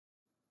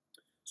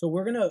So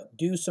we're going to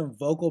do some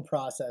vocal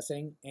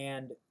processing,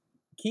 and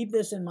keep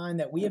this in mind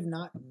that we have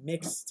not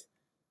mixed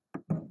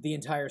the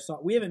entire song.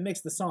 We haven't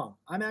mixed the song.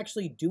 I'm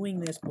actually doing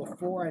this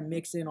before I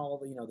mix in all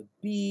the, the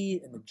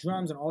beat and the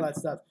drums and all that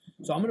stuff.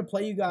 So I'm going to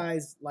play you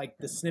guys like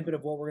the snippet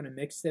of what we're going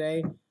to mix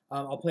today.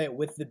 I'll play it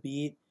with the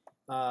beat.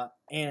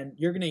 And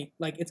you're going to,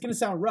 like, it's going to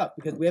sound rough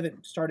because we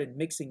haven't started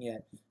mixing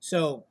yet.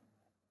 So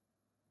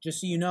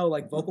just so you know,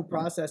 like, vocal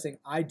processing,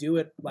 I do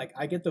it, like,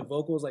 I get the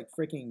vocals, like,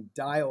 freaking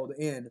dialed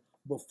in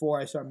before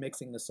I start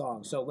mixing the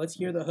song. So let's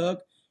hear the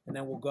hook, and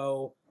then we'll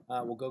go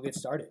get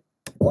started.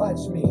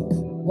 Watch me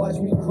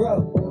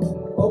grow.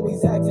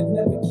 Always active,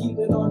 never keep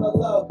it on the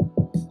low.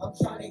 I'm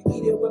trying to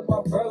eat it with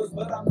my bros,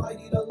 but I might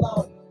eat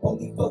alone.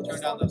 Only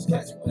focus on the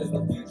present, cause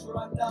the future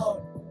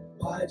unknown.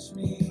 Watch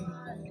me.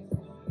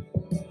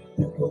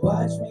 You can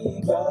watch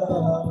me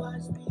grow.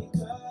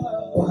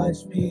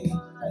 Watch me.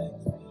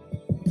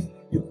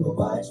 You can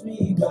watch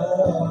me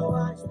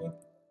grow.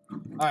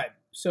 Alright,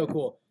 so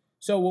cool.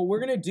 So what we're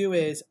going to do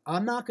is,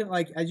 I'm not going to,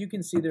 like, as you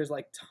can see, there's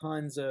like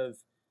tons of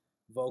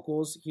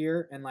vocals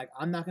here, and like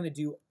I'm not going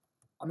to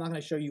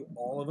show you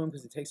all of them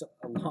because it takes a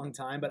long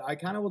time, but I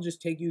kind of will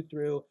just take you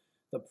through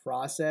the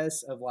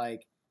process of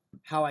like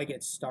how I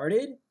get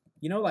started.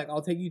 Like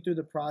I'll take you through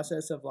the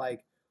process of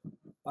like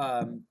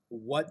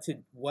what to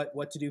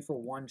do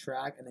for one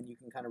track, and then you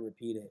can kind of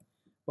repeat it.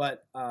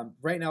 But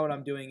right now what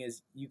I'm doing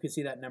is, you can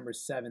see that number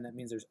 7. That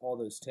means there's all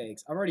those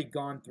takes. I've already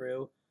gone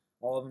through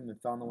all of them and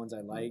found the ones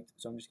I liked,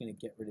 so I'm just going to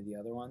get rid of the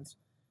other ones.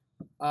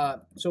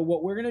 So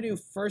what we're going to do,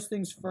 first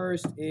things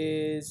first,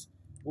 is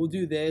we'll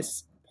do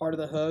this part of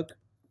the hook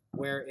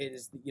where it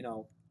is,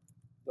 the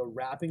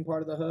rapping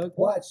part of the hook.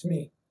 Watch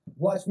me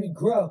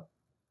grow.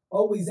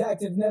 Always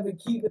active, never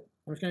keep it.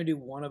 I'm just going to do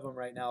one of them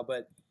right now,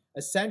 but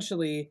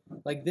essentially,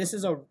 like, this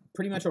is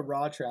pretty much a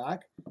raw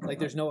track. Like,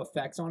 there's no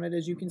effects on it,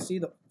 as you can see.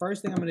 The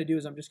first thing I'm going to do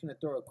is I'm just going to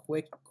throw a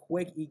quick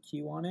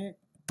EQ on it.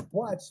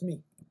 Watch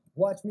me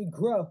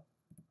grow.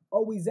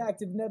 Always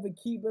active, never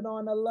keep it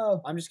on the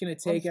low. I'm just going to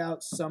take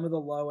out some of the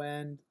low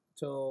end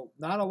till,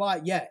 not a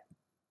lot yet.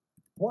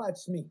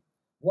 Watch me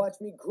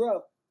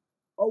grow.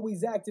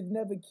 Always active,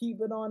 never keep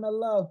it on the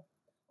low.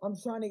 I'm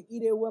trying to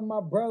eat it with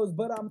my bros,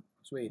 but I'm...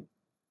 Sweet.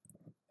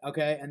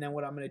 Okay, and then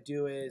what I'm going to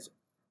do is...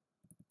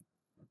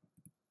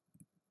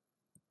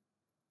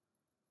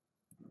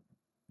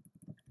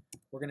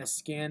 we're going to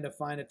scan to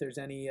find if there's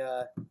any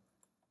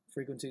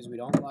frequencies we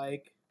don't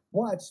like.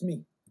 Watch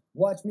me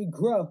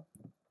grow.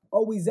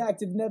 Always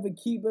active, never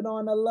keep it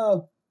on the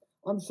low.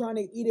 I'm trying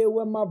to eat it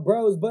with my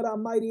bros, but I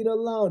might eat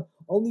alone.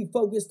 Only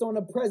focused on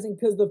the present,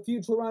 cause the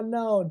future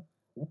unknown.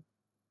 Right,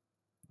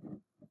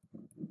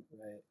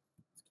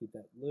 let's keep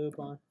that loop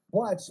on.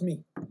 Watch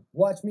me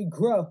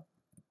grow.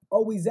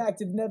 Always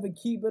active, never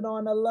keep it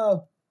on the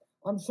low.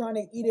 I'm trying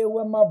to eat it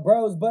with my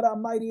bros, but I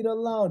might eat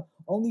alone.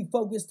 Only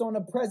focused on the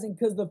present,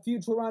 cause the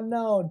future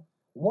unknown.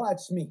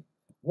 Watch me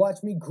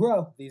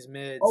grow. These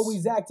mids,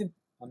 always active.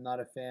 I'm not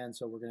a fan,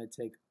 so we're gonna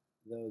take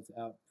those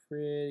out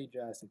pretty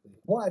drastically.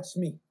 Watch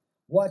me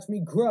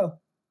grow.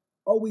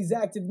 Always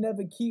active,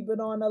 never keep it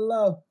on the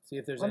low. See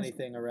if there's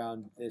anything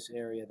around this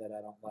area that I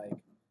don't like.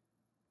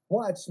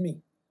 Watch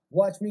me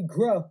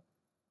grow.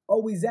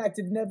 Always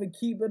active, never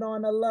keep it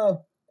on the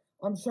low.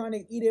 I'm trying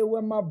to eat it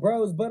with my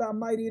bros, but I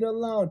might eat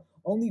alone.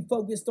 Only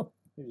focused on...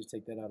 Let me just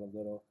take that out a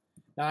little.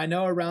 Now I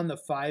know around the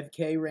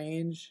 5K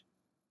range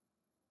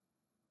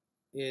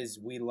is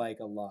we like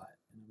a lot.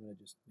 I'm gonna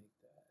just make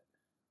that.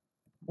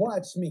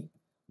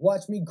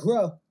 Watch me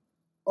grow.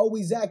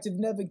 Always active,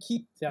 never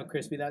keep... See how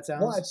crispy that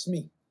sounds?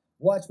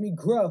 Watch me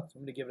grow. So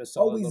I'm going to give it a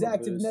solid always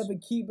active, boost. Never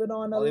keep it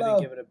on the I'll low.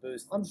 even give it a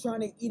boost. I'm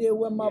trying to eat it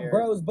with my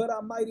bros, but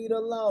I might eat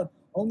alone.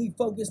 Only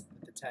focus...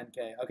 The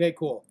 10K. Okay,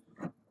 cool.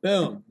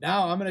 Boom.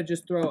 Now I'm going to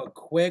just throw a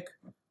quick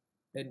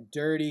and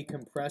dirty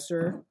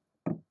compressor.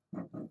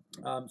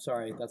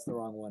 Sorry, that's the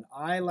wrong one.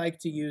 I like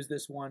to use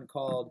this one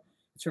called...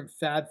 It's from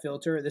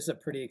FabFilter. This is a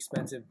pretty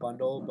expensive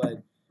bundle,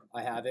 but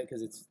I have it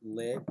because it's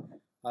lit.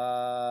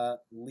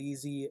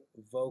 Lazy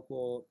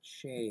Vocal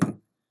Chain.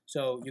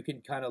 So you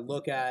can kind of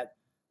look at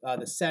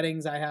the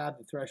settings I have.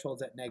 The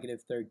threshold's at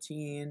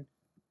 -13,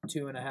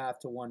 2.5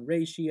 to 1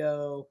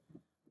 ratio,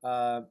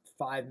 5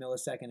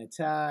 millisecond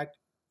attack,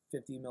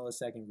 50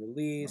 millisecond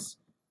release.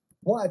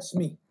 Watch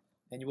me.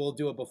 And you will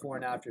do it before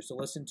and after. So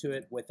listen to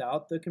it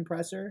without the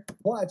compressor.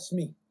 Watch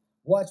me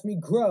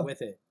grow.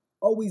 With it.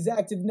 Always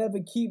active,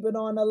 never keep it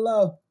on the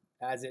low.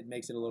 As it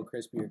makes it a little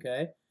crispier,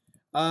 okay?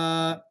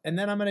 And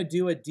then I'm going to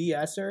do a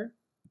de-esser.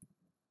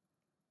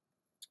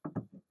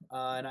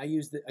 And I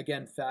use,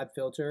 again,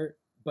 FabFilter.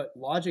 But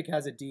Logic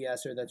has a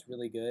de-esser that's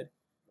really good.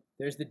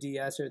 There's the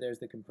de-esser, there's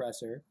the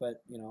compressor.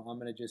 But, I'm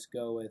going to just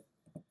go with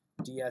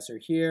de-esser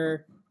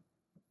here.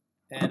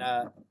 And,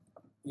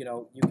 you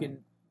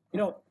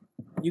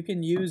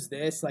can use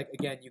this. Like,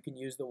 again, you can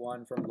use the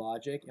one from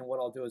Logic. And what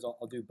I'll do is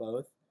I'll do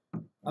both.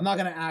 I'm not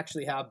going to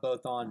actually have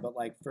both on, but,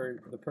 like, for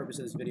the purpose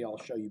of this video, I'll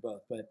show you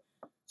both. But,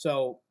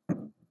 so...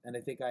 And I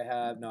think I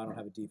have, no, I don't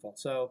have a default.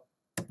 So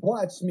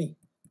watch me.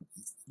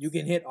 You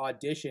can hit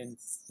audition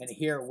and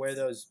hear where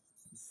those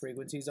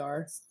frequencies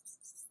are.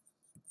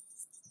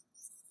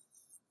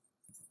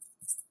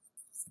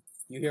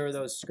 You hear where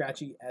those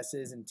scratchy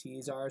S's and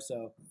T's are,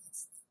 so.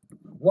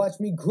 Watch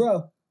me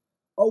grow.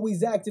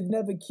 Always active,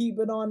 never keep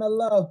it on the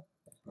low.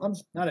 I'm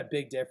not a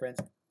big difference.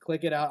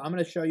 Click it out. I'm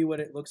going to show you what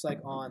it looks like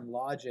on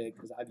Logic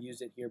because I've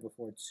used it here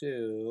before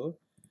too.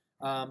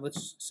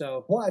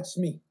 Watch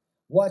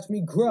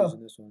me grow.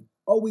 This one.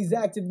 Always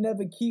active,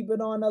 never keep it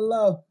on the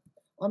low.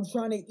 I'm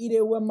trying to eat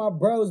it with my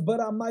bros,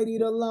 but I might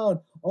eat alone.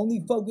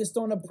 Only focused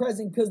on the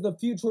present cause the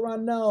future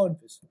unknown.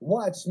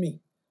 Watch me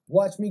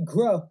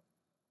grow.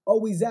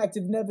 Always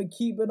active, never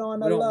keep it on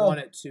the low. We don't want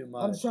it too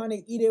much. I'm trying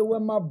to eat it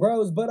with my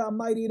bros, but I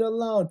might eat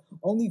alone.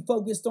 Only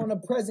focused on the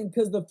present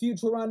cause the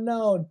future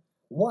unknown.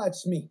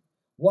 Watch me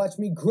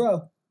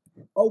grow.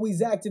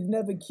 Always active,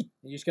 never keep.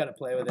 You just got to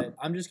play with it.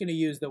 I'm just going to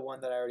use the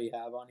one that I already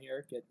have on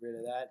here. Get rid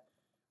of that.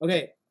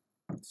 Okay,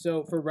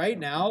 so for right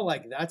now,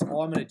 like that's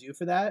all I'm going to do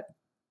for that.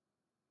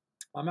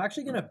 I'm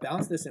actually going to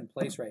bounce this in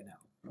place right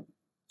now.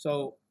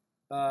 So,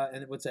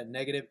 and what's that,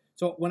 negative?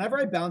 So whenever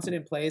I bounce it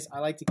in place, I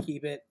like to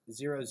keep it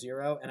 0,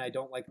 0, and I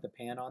don't like the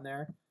pan on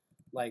there.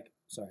 Like,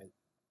 sorry.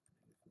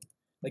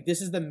 Like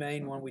this is the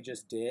main one we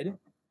just did.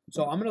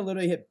 So I'm going to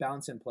literally hit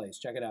bounce in place.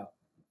 Check it out.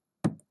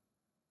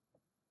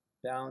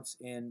 Bounce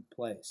in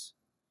place.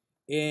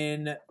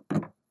 In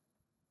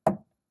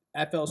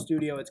FL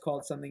Studio, it's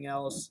called something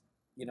else.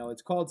 You know,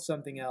 it's called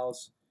something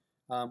else.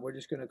 We're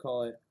just going to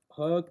call it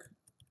hook,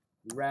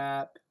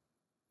 wrap,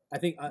 I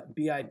think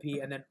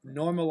BIP, and then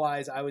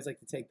normalize. I always like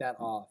to take that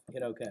off.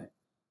 Hit OK.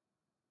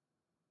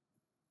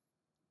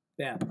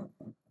 Bam. I'm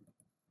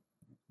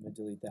going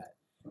to delete that.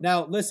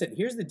 Now, listen,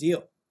 here's the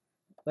deal.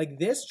 Like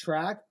this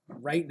track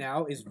right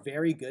now is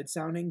very good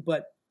sounding,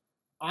 but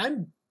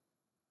I'm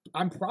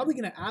probably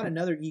going to add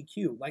another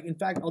EQ. Like, in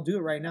fact, I'll do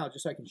it right now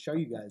just so I can show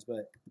you guys,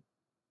 but.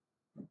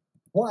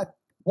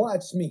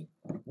 Watch me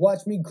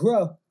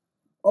grow.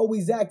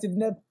 Always active,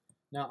 never.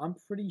 Now, I'm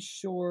pretty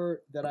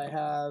sure that I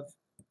have,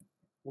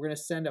 we're going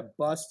to send a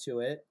bus to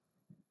it.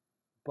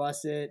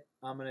 Bus it.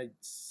 I'm going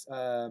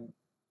to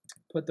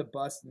put the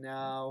bus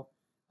now.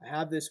 I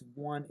have this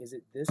one. Is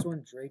it this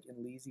one? Drake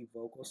and Leezy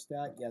vocal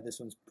stack. Yeah, this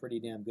one's pretty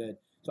damn good.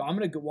 So I'm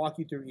going to walk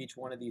you through each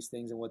one of these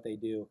things and what they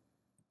do.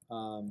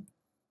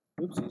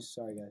 Oopsies.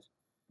 Sorry, guys.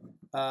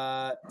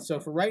 So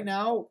for right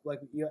now,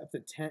 like you have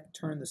to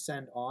turn the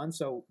send on.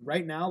 So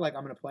right now, like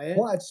I'm going to play it.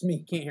 Watch me.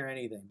 You can't hear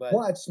anything. But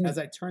as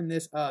I turn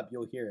this up,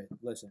 you'll hear it.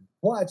 Listen.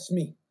 Watch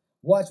me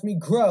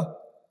grow.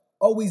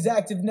 Always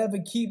active, never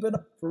keep it.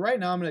 For right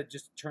now, I'm going to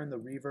just turn the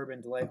reverb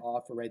and delay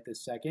off for right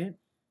this second.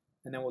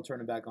 And then we'll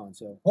turn it back on.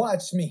 So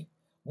watch me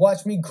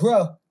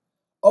grow.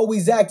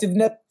 Always active,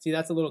 never. See,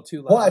 that's a little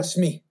too loud.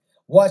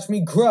 Watch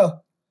me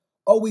grow.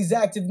 Always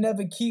active,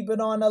 never keep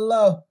it on the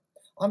low.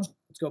 Let's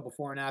go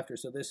before and after.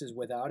 So this is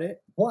without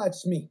it.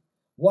 Watch me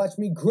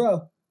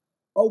grow.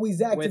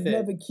 Always active,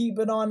 never keep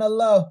it on the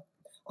low.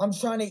 I'm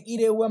trying to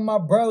eat it with my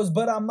bros,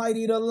 but I might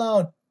eat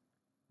alone.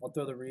 I'll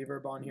throw the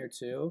reverb on here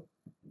too.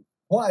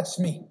 Watch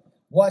me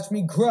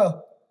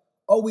grow.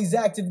 Always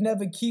active,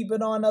 never keep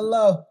it on the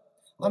low.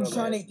 I'm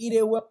trying to eat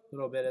it with a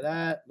little bit of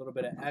that, a little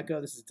bit of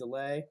echo. This is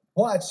delay.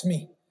 Watch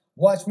me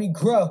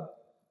grow.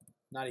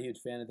 Not a huge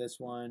fan of this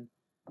one.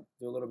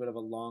 Do a little bit of a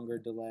longer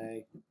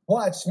delay.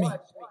 Watch me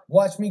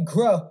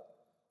grow.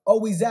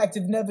 Always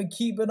active, never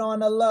keep it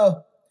on the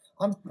low.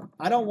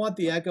 I don't want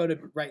the echo to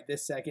right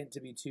this second to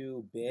be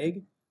too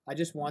big. I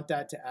just want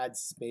that to add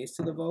space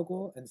to the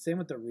vocal, and same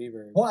with the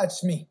reverb.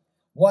 Watch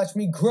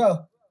me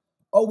grow.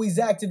 Always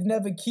active,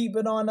 never keep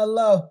it on the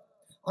low.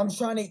 I'm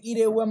trying to eat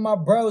it with my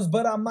bros,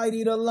 but I might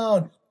eat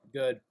alone.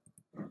 Good.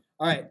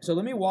 All right, so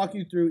let me walk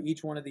you through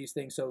each one of these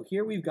things. So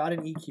here we've got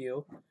an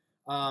EQ.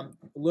 A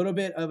little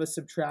bit of a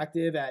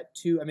subtractive at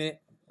 2. I mean,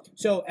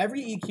 so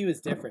every EQ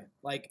is different.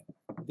 Like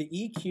the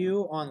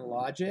EQ on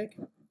Logic.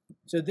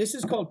 So this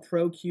is called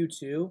Pro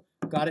Q2.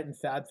 Got it in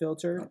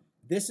FabFilter.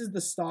 This is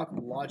the stock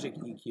Logic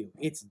EQ.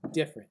 It's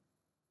different.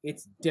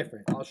 It's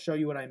different. I'll show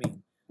you what I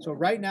mean. So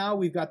right now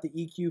we've got the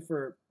EQ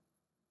for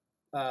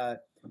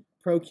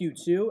Pro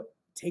Q2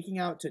 taking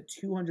out to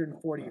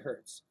 240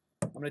 hertz.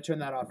 I'm going to turn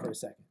that off for a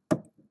second.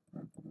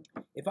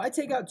 If I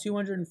take out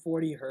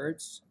 240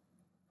 hertz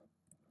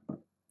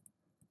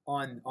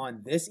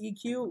on this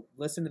EQ,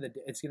 listen to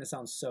it's going to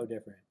sound so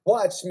different.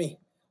 Watch me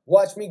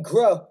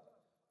grow.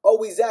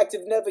 Always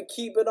active, never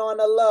keep it on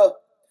the low.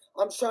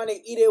 I'm trying to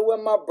eat it with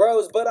my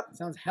bros, but it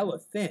sounds hella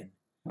thin,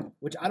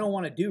 which I don't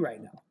want to do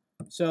right now.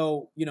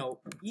 So, you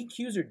know,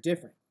 EQs are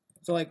different.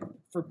 So like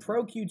for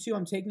Pro Q2,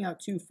 I'm taking out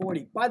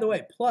 240. By the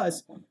way,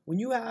 plus when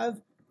you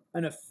have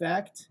an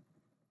effect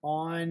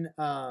on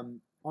a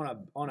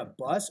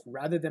bus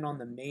rather than on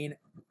the main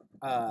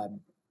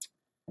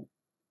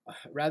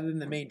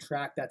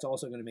track, that's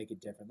also going to make it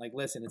different. Like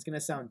listen, it's going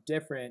to sound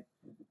different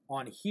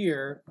on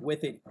here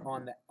with it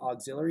on the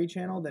auxiliary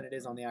channel than it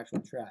is on the actual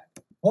track.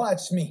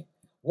 Watch me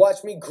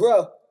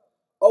grow.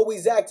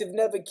 Always active,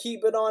 never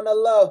keep it on the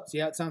low. See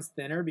how it sounds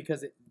thinner?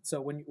 Because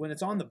so when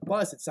it's on the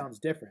bus, it sounds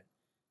different.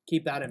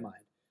 Keep that in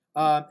mind.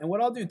 And what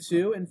I'll do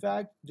too, in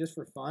fact, just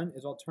for fun,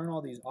 is I'll turn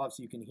all these off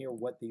so you can hear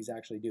what these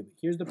actually do. But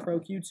here's the Pro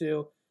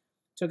Q2.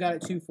 Took out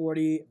at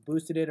 240,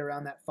 boosted it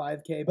around that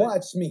 5K. But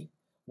Watch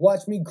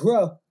watch me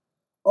grow.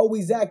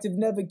 Always active,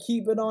 never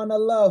keep it on the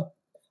low.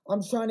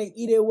 I'm trying to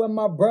eat it with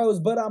my bros,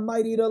 but I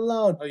might eat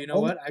alone. Oh, you know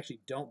what? I actually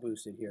don't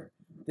boost it here.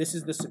 This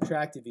is the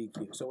subtractive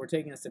EQ. So we're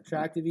taking a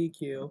subtractive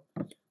EQ.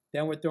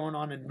 Then we're throwing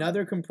on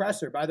another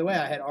compressor. By the way,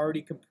 I had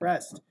already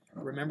compressed.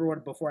 Remember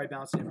what before I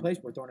bounced it in place,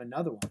 we're throwing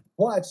another one.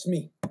 Watch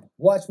me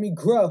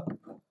grow.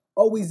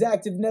 Always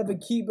active, never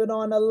keep it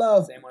on the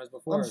low. Same one as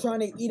before. I'm trying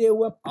to eat it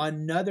with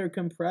another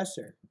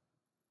compressor.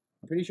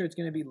 I'm pretty sure it's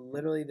going to be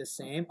literally the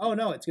same. Oh,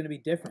 no, it's going to be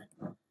different.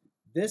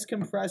 This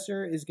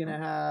compressor is going to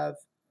have,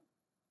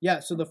 yeah,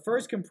 so the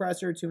first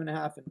compressor,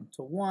 2.5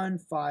 to 1,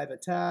 5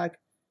 attack,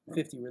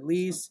 50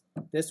 release.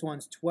 This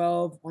one's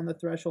 12 on the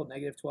threshold,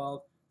 negative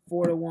 12,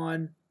 4 to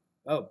 1.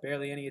 Oh,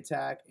 barely any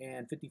attack,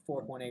 and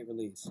 54.8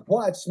 release.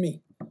 Watch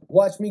me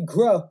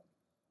grow.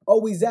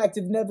 Always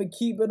active, never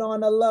keep it on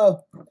the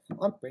low.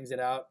 Brings it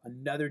out.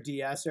 Another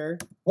de-esser.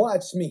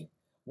 Watch me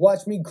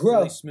grow.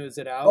 Really smooths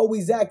it out.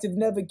 Always active,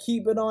 never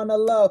keep it on the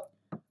low.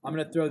 I'm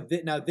going to throw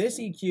now this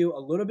EQ, a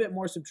little bit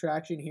more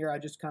subtraction here. I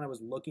just kind of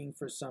was looking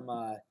for some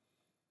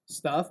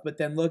stuff, but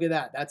then look at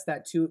that. That's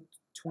that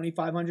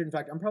 2,500. In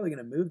fact, I'm probably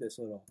going to move this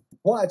a little.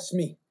 Watch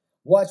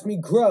me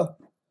grow.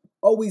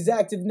 Always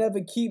active, never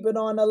keep it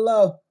on the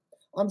low.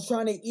 I'm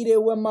trying to eat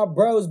it with my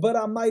bros, but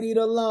I might eat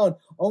alone.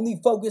 Only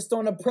focused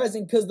on the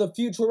present cause the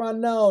future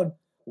unknown.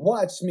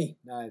 Watch me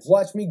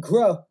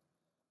grow.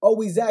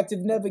 Always active,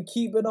 never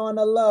keep it on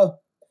the low.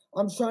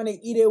 I'm trying to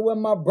eat it with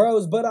my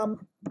bros, but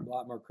I'm a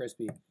lot more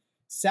crispy.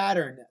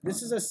 Saturn,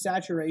 this is a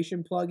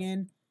saturation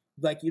plugin.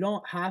 Like, you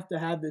don't have to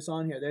have this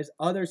on here. There's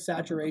other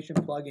saturation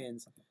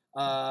plugins.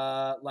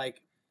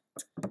 Like,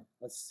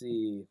 let's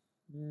see.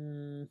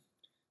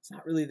 It's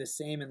not really the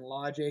same in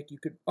Logic. You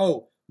could,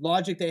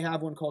 Logic, they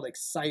have one called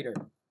Exciter,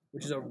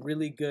 which is a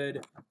really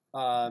good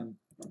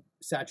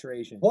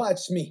saturation.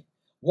 Watch me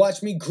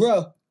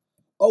grow.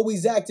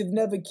 Always active,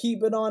 never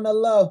keep it on the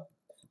low.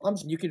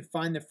 You can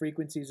find the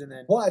frequencies and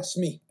then watch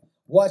me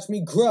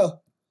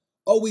grow.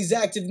 Always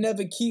active,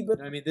 never keep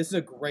it. I mean, this is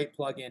a great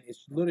plugin.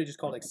 It's literally just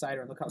called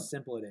Exciter, and look how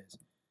simple it is.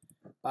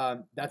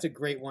 That's a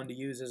great one to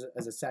use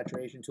as a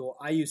saturation tool.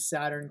 I use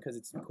Saturn because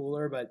it's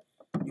cooler, but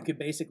you could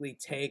basically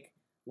take,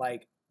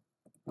 like,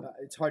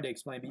 it's hard to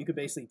explain, but you could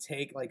basically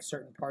take, like,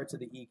 certain parts of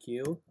the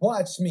EQ.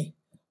 Watch me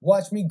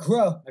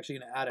grow. I'm actually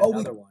going to add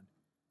another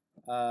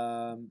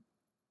one.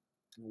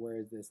 Where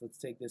is this? Let's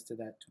take this to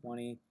that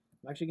 20.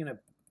 I'm actually going to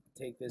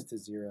take this to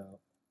 0.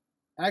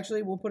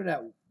 Actually, we'll put it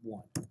at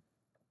 1.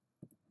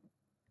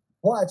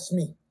 Watch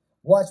me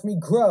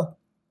grow.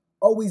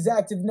 Always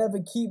active, never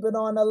keep it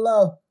on the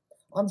low.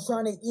 I'm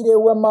trying to eat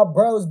it with my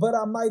bros, but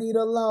I might eat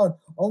alone.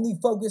 Only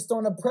focused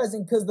on the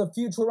present cause the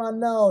future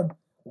unknown.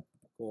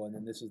 Cool, and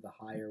then this is the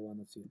higher one.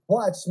 Let's see.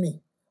 Watch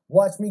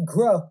me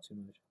grow. Too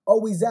much.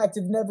 Always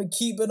active, never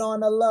keep it on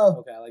the low.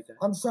 Okay, I like that.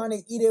 I'm trying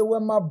to eat it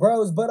with my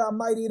bros, but I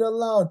might eat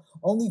alone.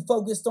 Only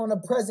focused on the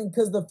present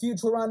cause the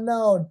future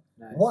unknown.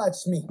 Nice.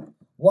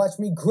 Watch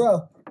me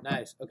grow.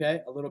 Nice.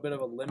 Okay, a little bit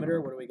of a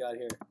limiter. What do we got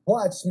here?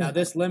 Watch me. Now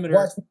this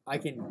limiter, I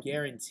can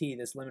guarantee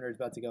this limiter is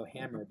about to go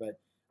hammer, but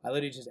I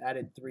literally just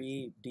added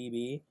 3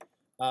 dB.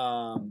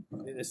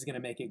 This is going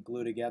to make it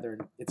glue together,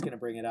 and it's going to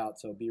bring it out,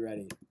 so be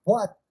ready.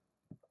 What?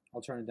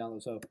 I'll turn it down low.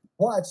 So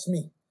watch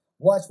me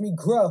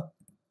grow.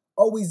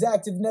 Always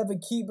active, never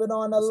keep it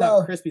on the that's low.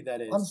 how crispy that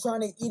is. I'm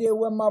trying to eat it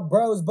with my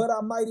bros, but I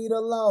might eat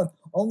alone.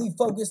 Only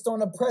focused on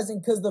the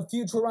present cause the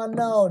future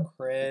unknown.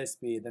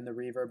 Crispy. Then the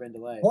reverb and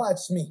delay.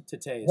 Watch me. To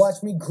taste.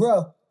 Watch me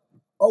grow.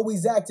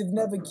 Always active,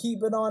 never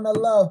keep it on the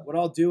low. What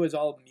I'll do is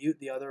I'll mute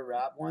the other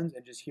rap ones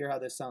and just hear how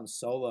this sounds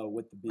solo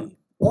with the beat.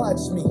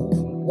 Watch me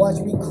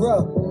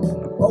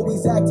grow.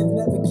 Always active,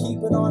 never keep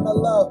it on the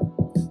low.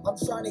 I'm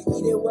trying to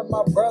eat it with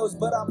my bros,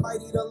 but I might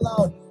eat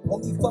alone.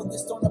 Only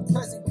focused on the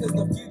present cause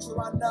the future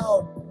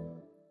unknown.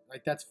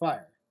 Like, that's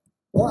fire.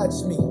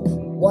 Watch me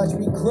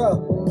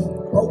grow.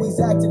 Always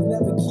active,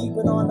 never keep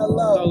it on the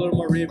low. So a little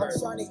more reverb. I'm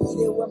trying to eat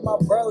it with my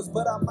bros,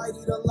 but I might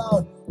eat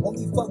alone.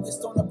 Only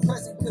focused on the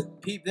present cause...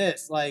 Peep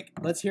this. Like,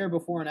 let's hear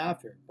before and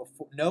after.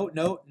 No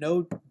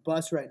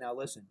bus right now.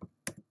 Listen.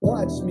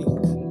 Watch me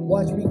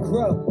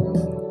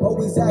grow.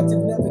 Always active,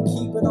 never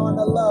keep it on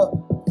the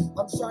low.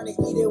 I'm trying to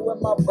eat it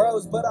with my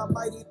bros, but I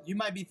might eat... You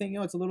might be thinking,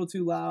 oh, it's a little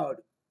too loud.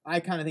 I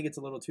kind of think it's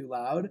a little too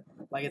loud.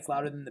 Like, it's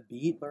louder than the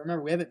beat. But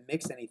remember, we haven't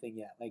mixed anything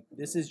yet. Like,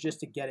 this is just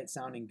to get it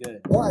sounding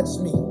good. Watch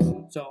me.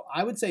 So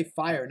I would say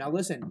fire. Now,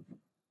 listen.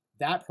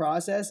 That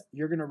process,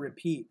 you're going to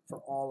repeat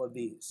for all of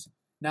these.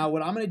 Now,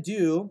 what I'm going to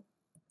do...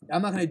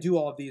 I'm not going to do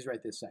all of these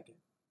right this second.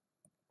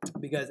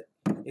 Because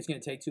it's going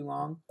to take too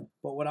long.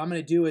 But what I'm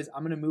going to do is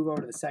I'm going to move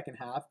over to the second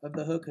half of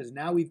the hook. Because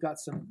now we've got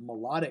some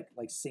melodic,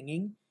 like,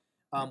 singing.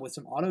 With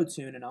some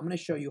auto-tune, and I'm going to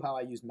show you how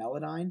I use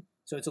Melodyne.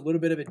 So it's a little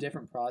bit of a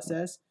different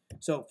process.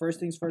 So first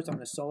things first, I'm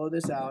going to solo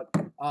this out.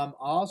 I'm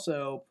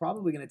also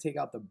probably going to take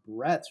out the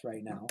breaths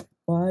right now.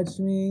 Watch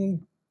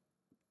me.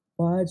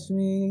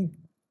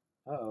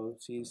 Uh-oh,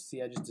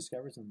 see, I just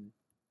discovered something.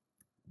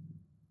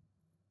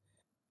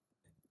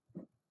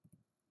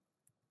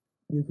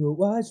 You could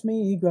watch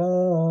me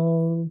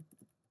grow.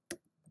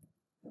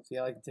 See,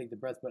 I like to take the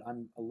breath, but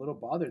I'm a little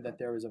bothered that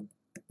there was a...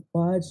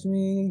 Watch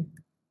me.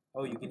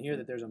 Oh, you can hear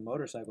that there's a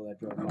motorcycle that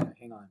drove by.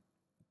 Hang on.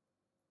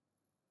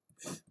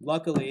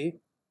 Luckily,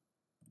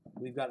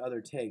 we've got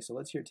other takes. So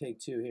let's hear take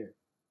 2 here.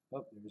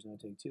 Oh, there's no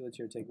take 2. Let's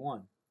hear take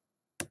 1.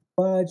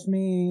 Watch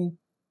me.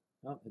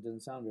 Oh, it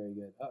doesn't sound very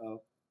good.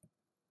 Uh-oh.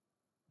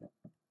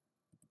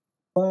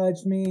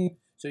 Watch me.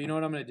 So you know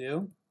what I'm going to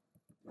do?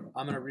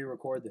 I'm going to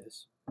re-record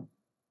this.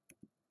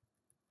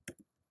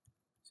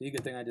 See,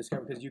 good thing I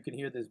discovered, because you can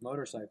hear this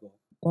motorcycle.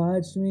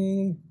 Watch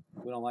me.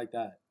 We don't like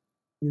that.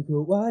 You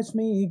could watch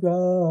me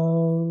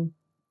grow.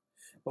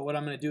 But what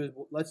I'm going to do is,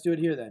 let's do it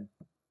here then.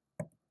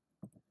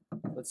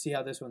 Let's see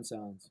how this one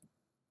sounds.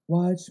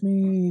 Watch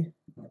me.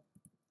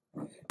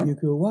 You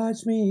could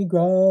watch me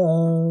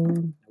grow.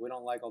 We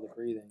don't like all the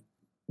breathing.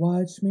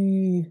 Watch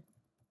me.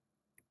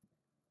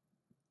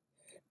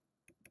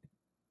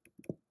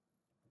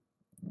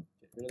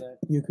 Get rid of that.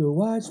 You could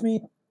watch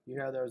me. You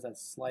hear how there was that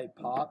slight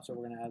pop, so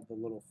we're going to add the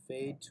little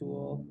fade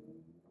tool.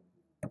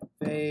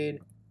 Fade.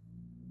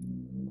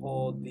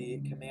 Hold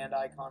the command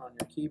icon on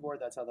your keyboard.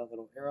 That's how that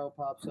little arrow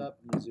pops up.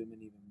 I'm going to zoom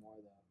in even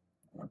more,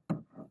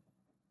 though.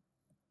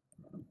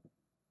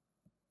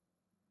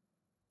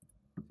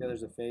 Yeah,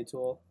 there's a fade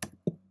tool.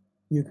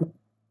 You could.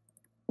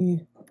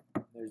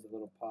 There's a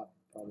little pop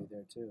probably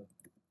there, too.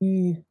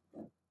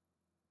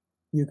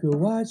 You could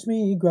watch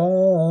me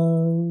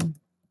grow.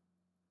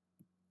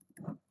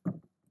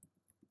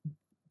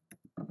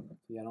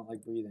 See, I don't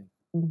like breathing.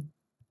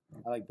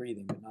 I like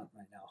breathing, but not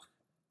right now.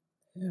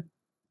 Yeah.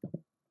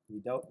 We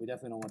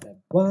definitely don't want that.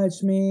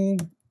 Watch me.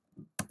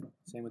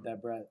 Same with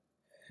that breath.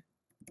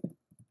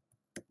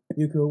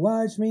 You could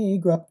watch me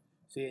grow.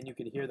 See, and you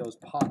can hear those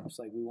pops.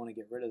 Like, we want to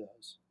get rid of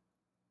those.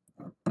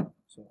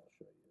 So I'll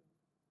show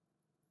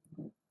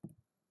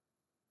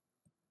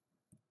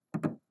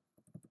you.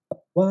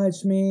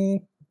 Watch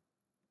me.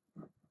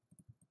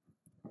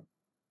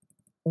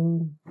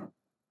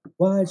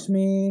 Watch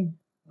me.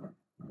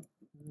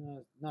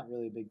 Not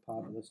really a big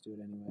pop, but let's do it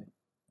anyway.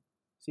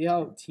 See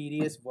how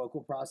tedious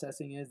vocal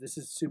processing is? This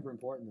is super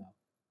important, though.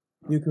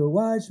 You could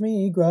watch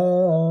me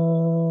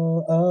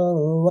grow.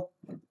 Oh.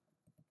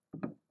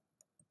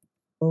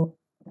 Oh.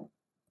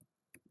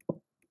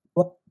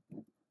 Oh.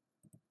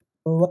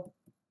 Oh.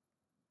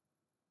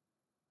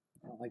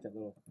 I don't like that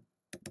little...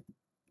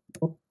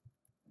 Oh.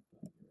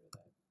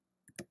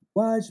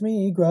 Watch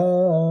me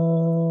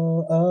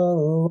grow.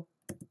 Oh.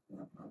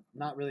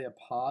 Not really a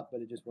pop, but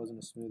it just wasn't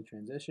a smooth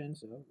transition,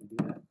 so we do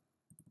that.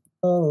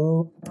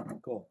 Oh.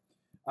 Cool.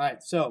 All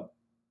right, so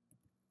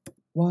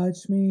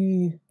watch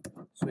me.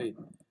 Sweet.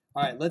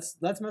 All right, let's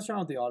mess around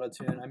with the auto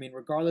tune. I mean,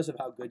 regardless of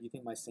how good you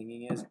think my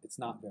singing is, it's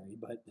not very.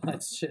 But I'm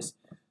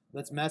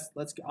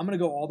gonna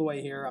go all the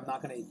way here. I'm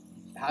not gonna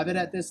have it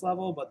at this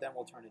level, but then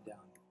we'll turn it down.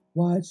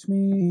 Watch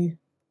me.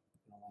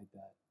 I don't like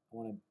that. I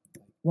want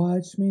to.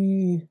 Watch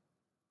me.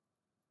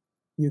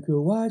 You could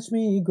watch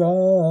me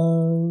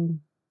grow.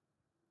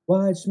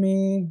 Watch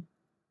me.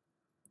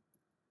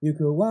 You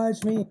could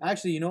watch me.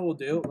 Actually, you know what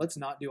we'll do? Let's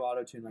not do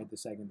auto tune right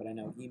this second. But I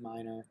know E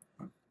minor.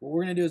 What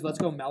we're gonna do is let's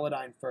go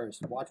Melodyne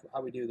first. Watch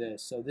how we do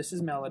this. So this is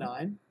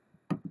Melodyne.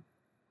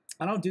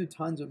 I don't do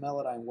tons of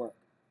Melodyne work.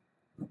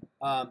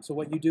 So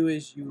what you do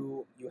is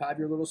you have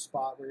your little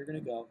spot where you're gonna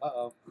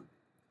go.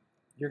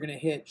 You're gonna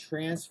hit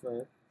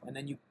transfer, and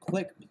then you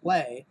click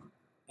play,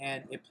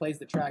 and it plays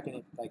the track, and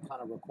it like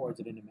kind of records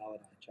it into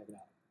Melodyne. Check it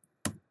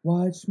out.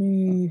 Watch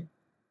me.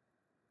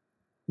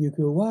 You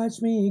could watch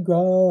me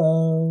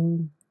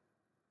grow.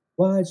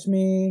 Watch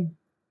me.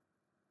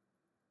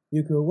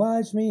 You could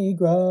watch me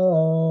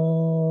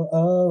grow.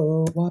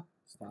 Oh.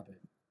 Stop it.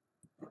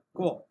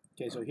 Cool.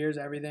 Okay, so here's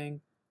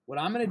everything. What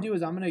I'm going to do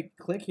is I'm going to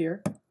click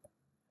here.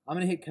 I'm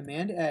going to hit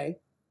Command A.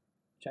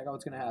 Check out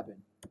what's going to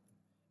happen.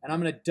 And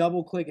I'm going to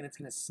double click, and it's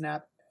going to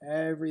snap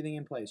everything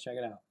in place. Check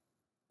it out.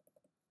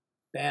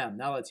 Bam.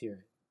 Now let's hear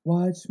it.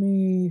 Watch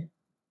me.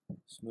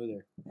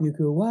 Smoother. You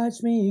could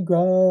watch me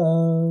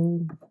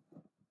grow.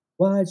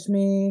 Watch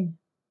me.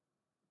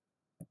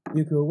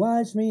 You could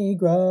watch me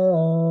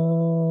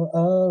grow.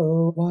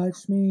 Oh,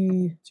 watch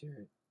me. Let's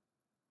hear it.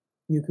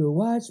 You could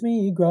watch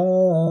me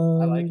grow.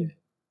 I like it.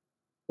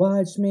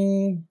 Watch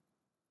me.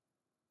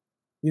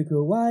 You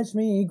could watch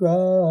me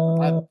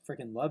grow. I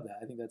freaking love that.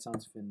 I think that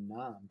sounds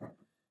phenomenal.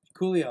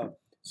 Coolio.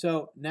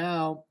 So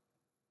now,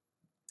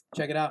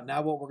 check it out.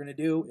 Now what we're going to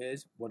do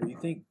is, what do you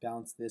think?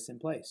 Bounce this in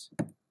place.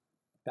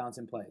 Bounce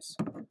in place.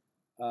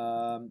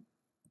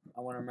 I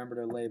want to remember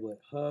to label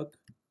it hook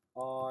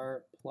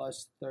R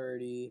plus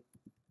 30.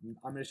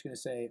 I'm just going to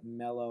say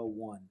mellow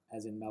 1,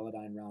 as in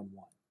Melodyne round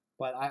 1.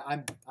 But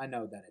I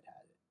know that it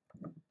has it.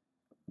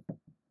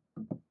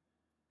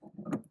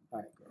 All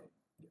right, great.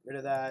 Get rid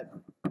of that.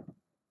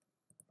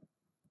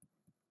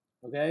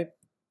 Okay.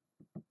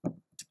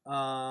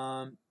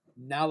 Now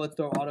let's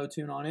throw auto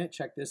tune on it.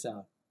 Check this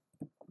out.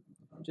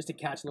 Just to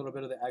catch a little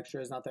bit of the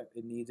extras, not that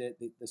it needs it.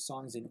 The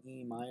song's in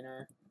E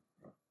minor.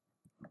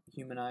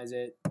 Humanize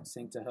it.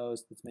 Sync to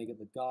host. Let's make it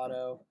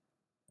legato.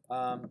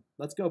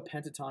 Let's go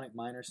pentatonic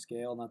minor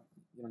scale.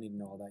 You don't need to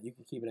know all that. You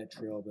can keep it at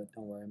trill, but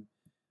don't worry.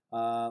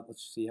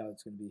 Let's see how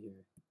it's gonna be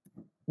here.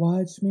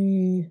 Watch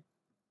me.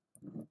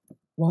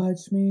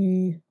 Watch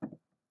me.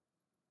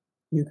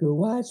 You could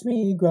watch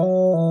me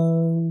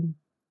grow.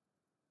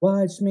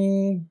 Watch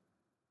me.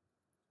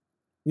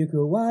 You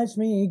could watch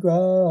me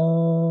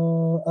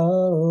grow.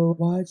 Oh,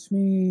 watch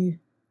me.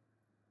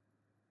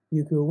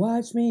 You could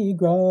watch me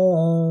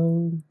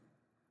grow.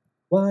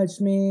 Watch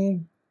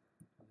me.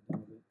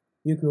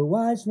 You could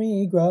watch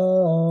me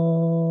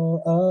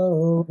grow.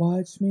 Oh,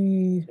 watch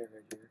me.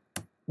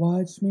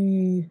 Watch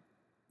me.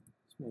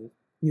 Smooth.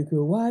 You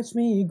could watch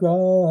me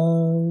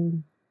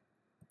grow.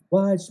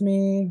 Watch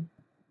me.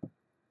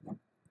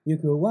 You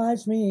could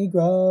watch me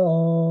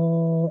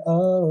grow.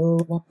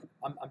 Oh,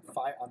 I'm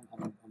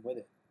with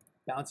it.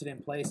 Bounce it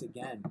in place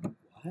again.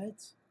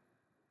 What?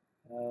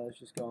 Let's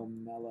just go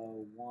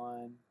mellow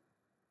 1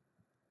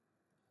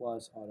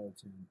 plus auto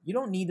tune. You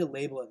don't need to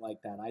label it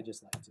like that. I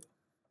just like to.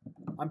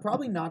 I'm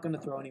probably not going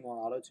to throw any more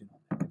auto tune on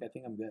there. Like, I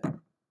think I'm good.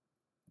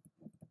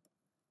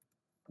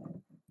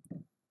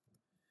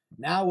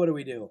 Now what do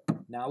we do?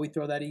 Now we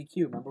throw that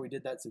EQ. Remember we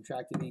did that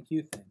subtractive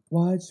EQ thing.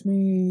 watch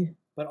me.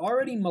 But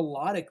already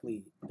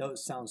melodically,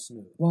 those sound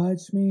smooth.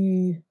 Watch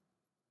me.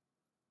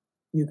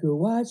 You could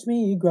watch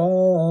me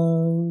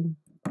grow.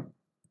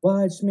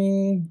 Watch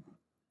me.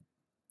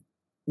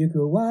 You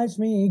could watch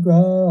me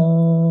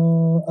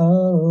grow.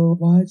 Oh,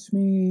 watch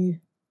me.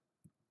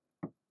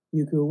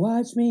 You could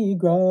watch me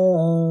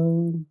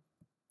grow.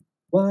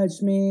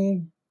 Watch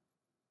me.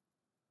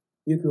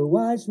 You could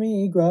watch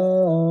me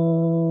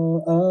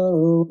grow.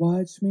 Oh,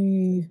 watch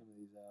me.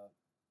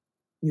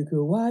 You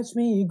could watch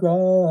me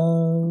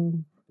grow.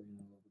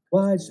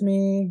 Watch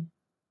me.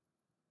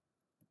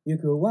 You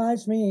could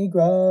watch me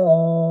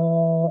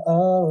grow.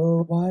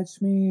 Oh, watch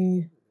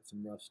me.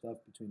 Some rough stuff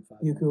between 5.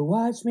 You could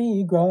watch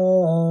me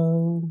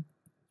grow.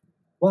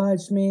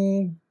 Watch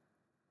me.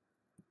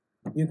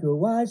 You could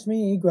watch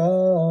me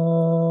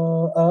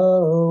grow.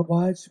 Oh,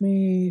 watch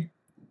me.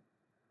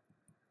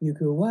 You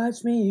could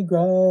watch me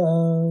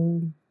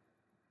grow.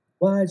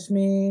 Watch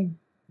me.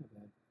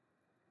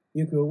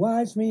 You could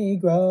watch me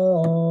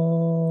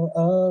grow.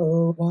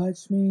 Oh,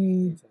 watch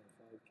me.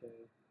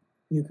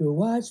 You could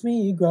watch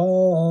me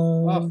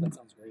grow. Oh, that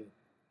sounds great.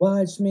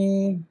 Watch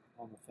me.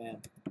 Oh, I'm a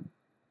fan.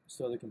 Just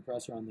throw the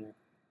compressor on there.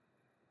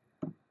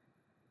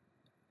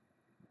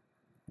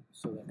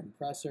 So that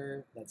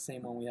compressor, that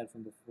same one we had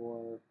from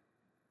before.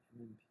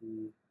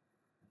 MMP.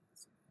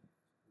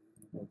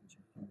 Here we go.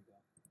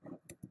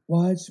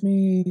 Watch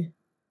me.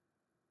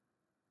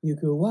 You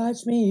could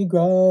watch me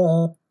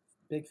grow.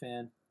 Big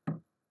fan.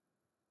 Let's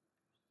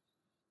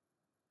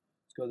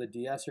go the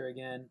de-esser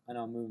again. I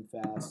know I'm moving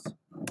fast.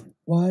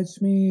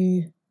 Watch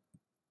me.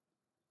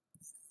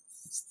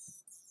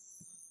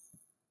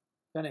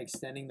 Kind of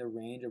extending the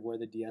range of where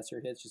the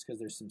de-esser hits just because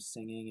there's some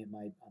singing. It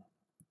might, I don't know.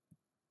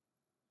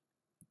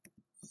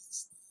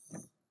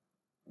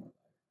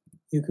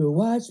 You could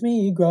watch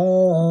me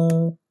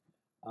grow.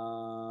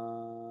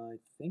 I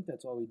think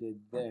that's all we did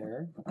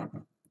there.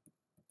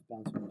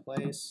 Bounce it in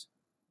place.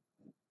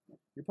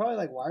 You're probably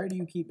like, why do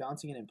you keep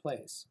bouncing it in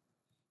place?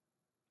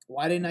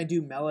 Why didn't I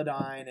do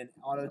Melodyne and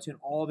auto-tune,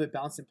 all of it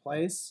bounce in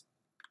place?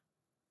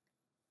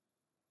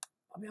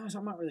 I'll be honest,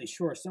 I'm not really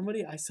sure. I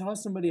saw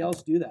somebody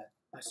else do that.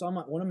 I saw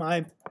one of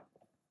my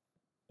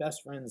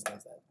best friends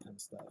does that kind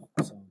of stuff.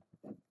 So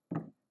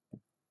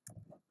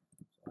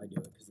I do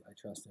it because I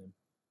trust him.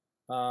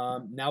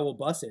 Now we'll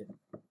bus it.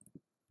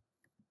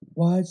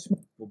 Watch me.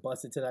 We'll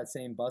bus it to that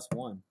same bus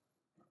 1.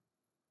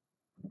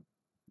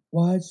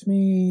 Watch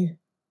me.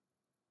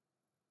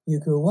 You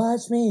could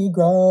watch me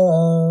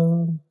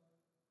grow.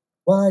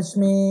 Watch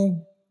me.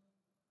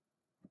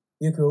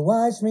 You could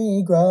watch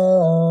me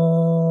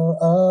grow.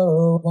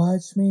 Oh,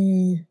 watch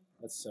me.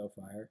 That's so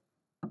fire.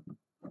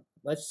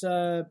 Let's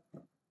oh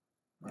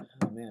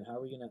man, how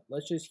are we gonna?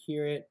 Let's just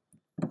hear it.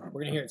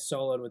 We're gonna hear it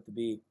soloed with the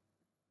beat.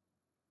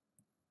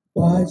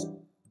 Watch.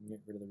 Get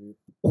rid of the root.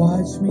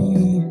 Watch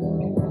me.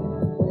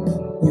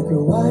 You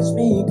could watch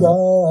me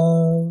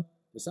grow.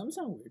 Does something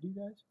sound weird to you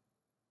guys?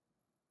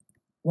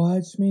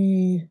 Watch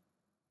me.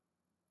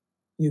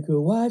 You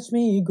could watch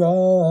me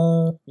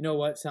grow. You know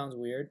what sounds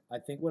weird? I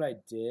think what I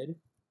did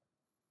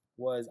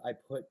was I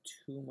put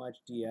too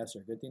much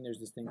de-esser. Good thing there's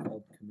this thing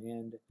called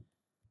Command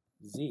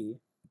Z.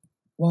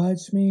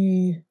 Watch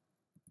me.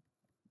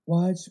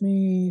 Watch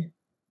me.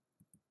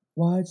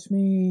 Watch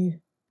me.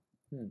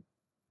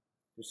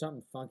 There's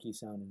something funky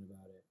sounding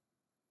about it.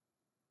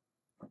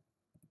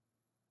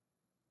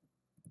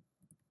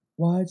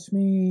 Watch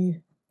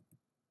me.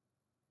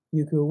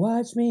 You could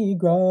watch me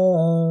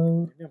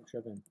grow. Maybe I'm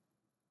tripping.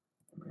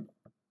 What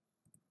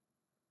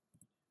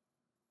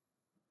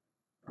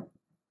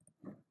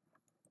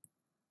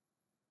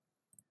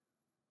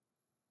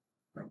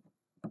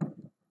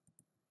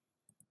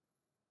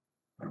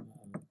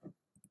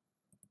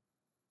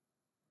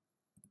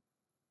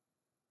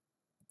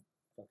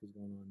the fuck is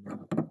going on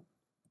now?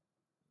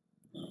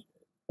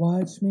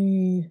 Watch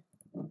me.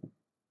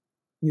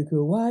 You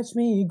could watch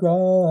me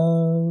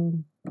grow.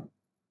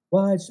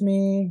 Watch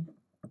me.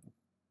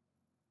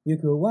 You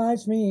could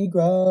watch me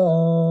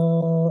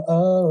grow.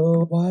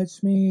 Oh,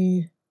 watch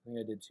me. I think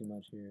I did too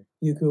much here.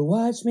 You could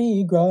watch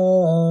me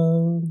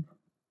grow.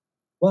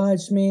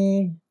 Watch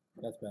me.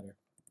 That's better.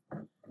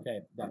 Okay,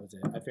 that was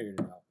it. I figured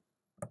it out.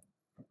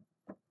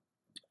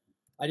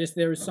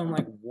 There was some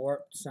like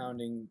warped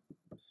sounding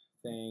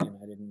thing, and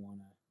I didn't want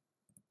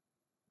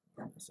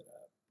to mess it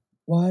up.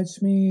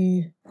 Watch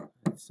me.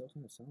 It still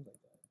kind of sounds like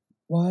that.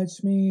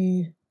 Watch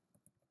me.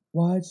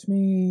 Watch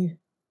me.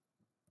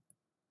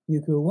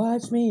 You could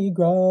watch me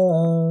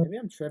grow. Maybe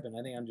I'm tripping.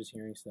 I think I'm just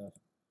hearing stuff.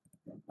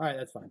 All right,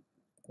 that's fine.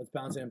 Let's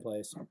bounce it in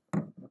place.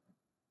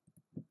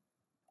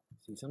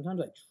 See,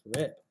 sometimes I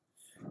trip.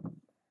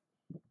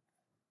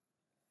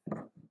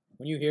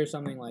 When you hear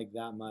something like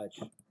that much,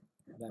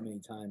 that many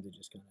times, it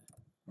just kind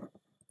of,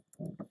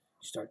 you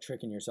start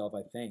tricking yourself,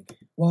 I think.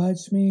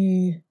 Watch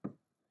me.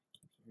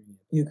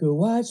 You could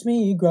watch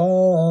me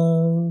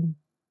grow.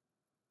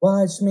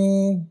 Watch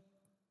me.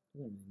 I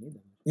don't really need that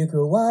much. You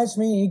could watch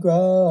me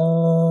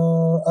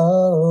grow.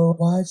 Oh,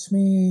 watch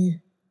me.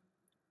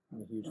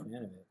 I'm a huge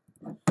fan of it.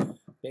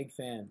 Big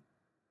fan.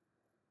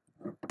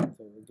 So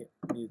we'll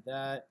mute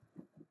that.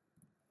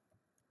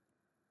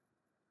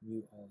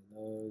 Mute all of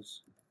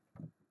those.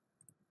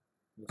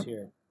 Let's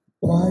hear it.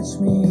 Watch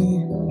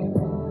me.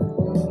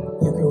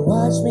 You could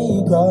watch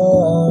me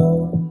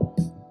grow.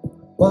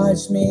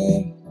 Watch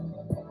me.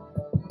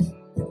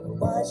 You could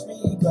watch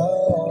me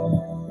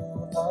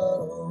grow.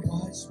 Oh,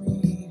 watch me.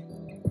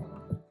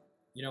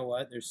 You know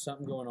what? There's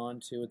something going on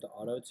too with the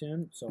auto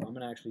tune, so I'm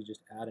gonna actually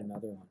just add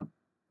another one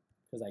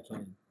because I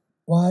can.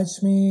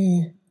 Watch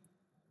me.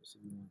 So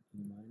you want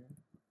E minor,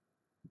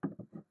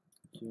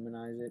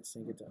 humanize it,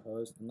 sync it to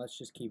host, and let's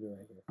just keep it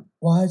right here.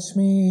 Watch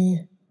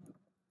me.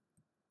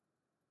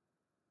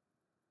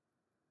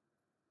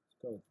 Let's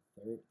go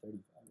with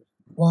 35.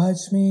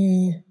 Watch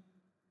me.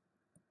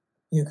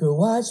 You could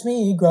watch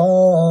me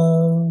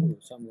grow. Ooh,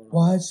 something going on.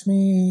 Watch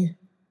me.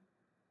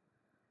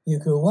 You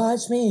could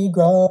watch me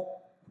grow.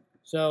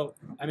 So,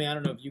 I mean, I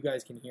don't know if you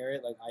guys can hear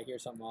it. Like, I hear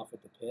something off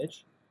with the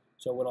pitch.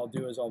 So what I'll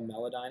do is I'll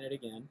Melodyne it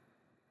again,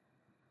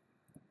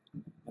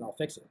 and I'll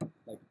fix it,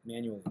 like,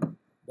 manually.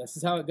 This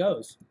is how it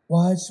goes.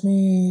 Watch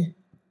me.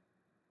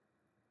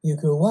 You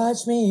could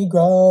watch me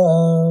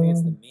grow. I think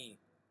it's the me.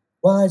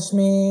 Watch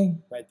me.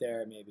 Right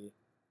there, maybe.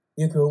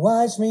 You could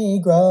watch me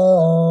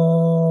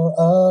grow.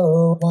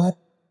 Oh,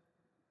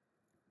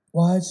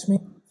 watch me.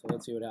 So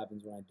let's see what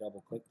happens when I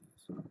double click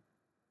these.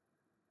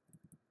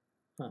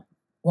 Huh.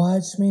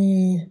 Watch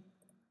me.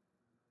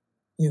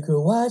 You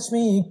could watch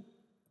me.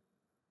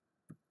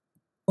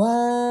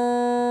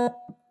 What?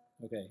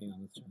 Okay, hang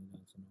on. Let's turn it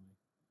down. It's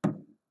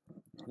annoying.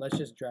 Let's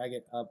just drag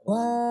it up.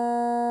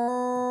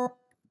 What?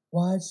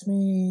 Watch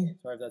me.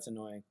 Sorry if that's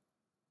annoying.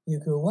 You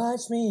could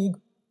watch me.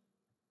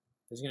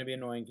 This is going to be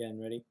annoying, Ken.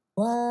 Ready?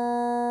 What?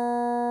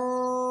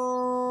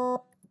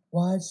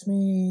 Watch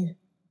me.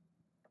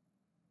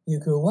 You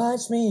could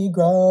watch me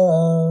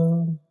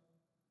grow.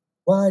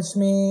 Watch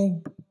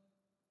me.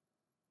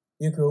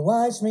 You could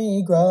watch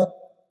me grow.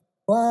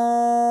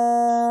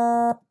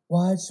 What?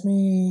 Watch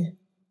me.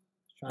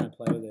 Just trying to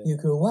play with it. You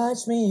could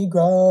watch me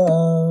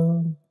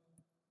grow.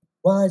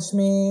 Watch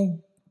me.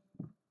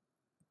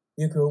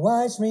 You could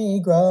watch me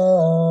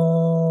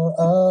grow.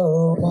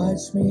 Oh,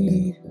 watch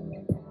me.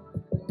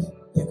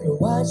 You could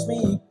watch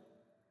me.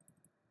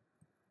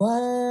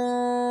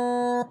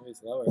 What? Maybe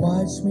it's lower.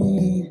 Watch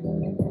me.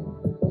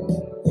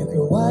 You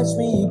could watch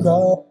me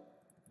grow.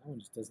 That one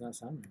just does not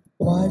sound right.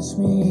 Watch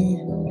me.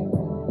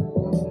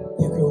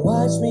 You could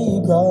watch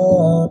me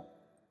grow.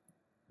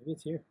 Maybe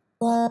it's here.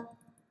 Watch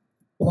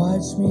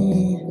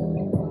me.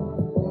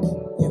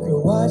 You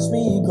could watch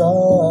me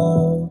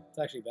grow. It's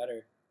actually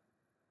better.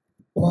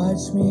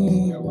 Watch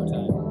me. One more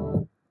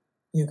time.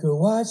 You could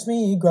watch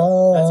me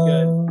grow. That's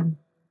good.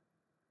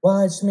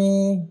 Watch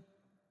me.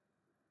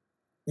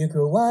 You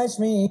could watch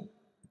me.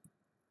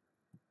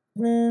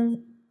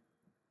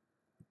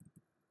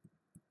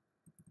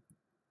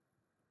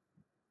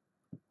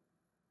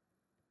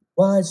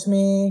 Watch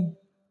me.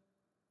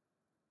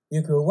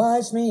 You could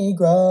watch me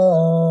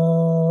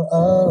grow.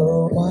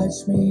 Oh,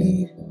 watch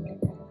me.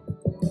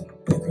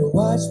 You could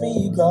watch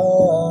me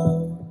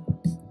grow.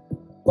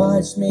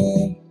 Watch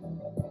me.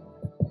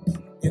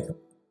 You could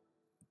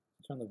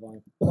Turn the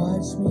volume.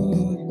 watch me.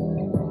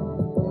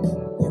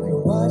 You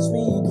could watch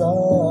me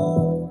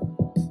grow.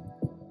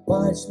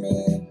 Watch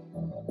me.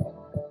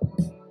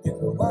 You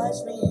could watch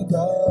me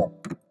grow.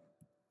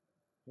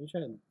 Maybe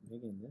try to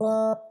make it in this.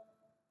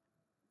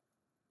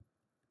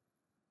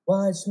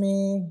 Watch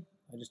me.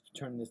 I just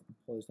turn this,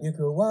 pull this You down.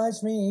 could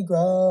watch me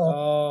grow.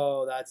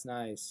 Oh, that's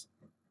nice.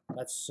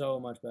 That's so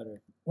much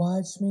better.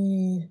 Watch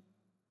me.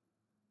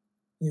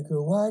 You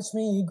could watch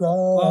me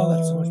grow. Oh,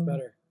 that's so much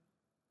better.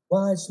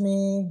 Watch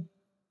me.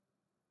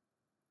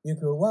 You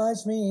could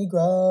watch me Oh,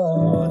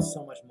 grow. that's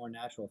so much more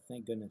natural.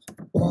 Thank goodness.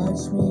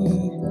 Watch me.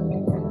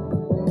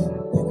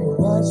 You could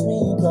watch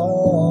me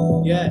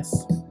grow. Yes.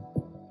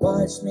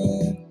 Watch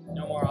me.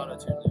 No more auto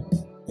tune there.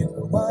 You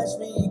could watch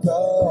me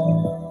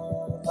grow.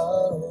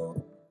 Oh.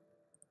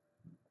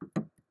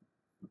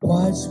 Watch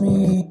watch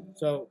me.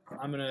 So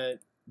I'm gonna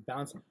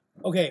bounce.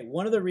 Okay,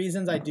 one of the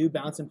reasons I do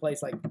bounce in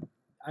place, like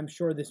I'm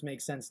sure this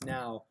makes sense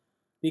now,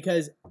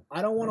 because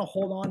I don't want to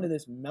hold on to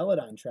this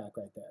Melodyne track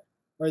right there,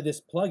 or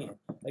this plugin.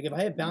 Like if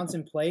I hit bounce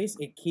in place,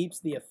 it keeps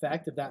the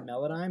effect of that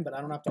Melodyne, but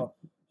I don't have to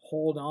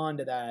hold on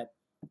to that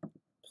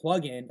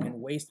plugin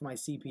and waste my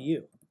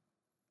CPU.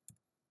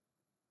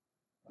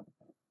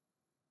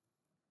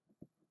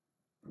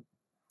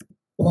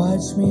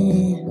 Watch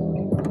me.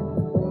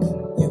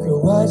 You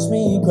could watch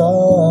me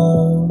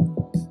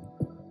grow.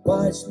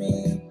 Watch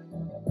me.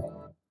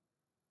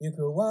 You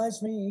could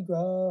watch me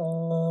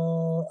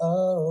grow.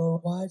 Oh,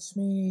 watch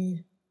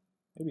me.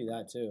 Could be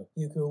that too.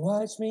 You could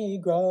watch me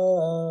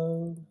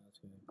grow.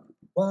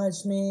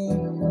 Watch me.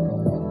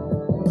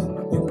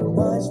 You could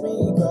watch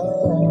me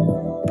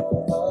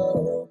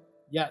grow.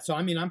 Yeah, so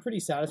I mean, I'm pretty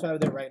satisfied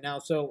with it right now.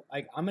 So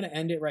like, I'm gonna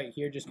end it right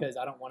here just because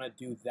I don't want to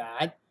do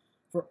that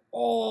for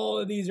all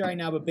of these right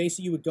now. But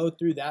basically, you would go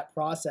through that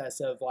process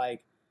of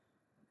like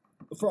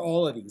for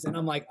all of these, and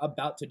I'm like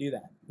about to do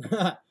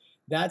that.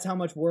 That's how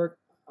much work.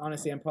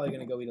 Honestly, I'm probably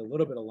gonna go eat a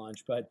little bit of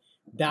lunch, but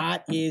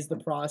that is the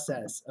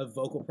process of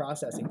vocal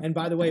processing. And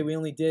by the way, we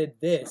only did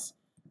this,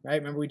 right?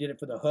 Remember, we did it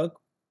for the hook.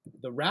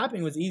 The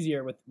rapping was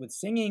easier with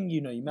singing.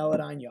 You know, you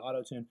Melodyne, you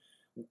auto tune.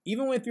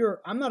 Even if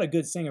I'm not a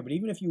good singer, but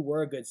even if you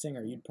were a good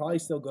singer, you'd probably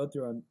still go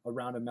through a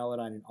round of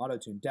Melodyne and auto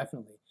tune,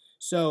 definitely.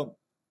 So,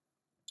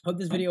 hope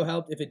this video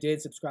helped. If it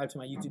did, subscribe to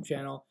my YouTube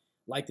channel,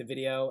 like the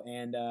video,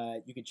 and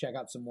you can check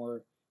out some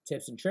more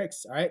tips and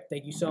tricks. All right,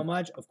 thank you so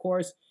much. Of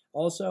course,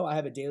 also I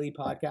have a daily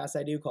podcast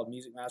I do called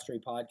Music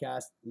Mastery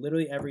Podcast.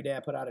 Literally every day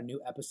I put out a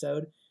new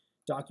episode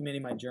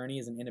documenting my journey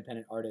as an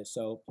independent artist.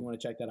 So if you want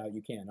to check that out,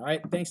 you can. All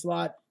right, thanks a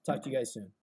lot. Talk to you guys soon.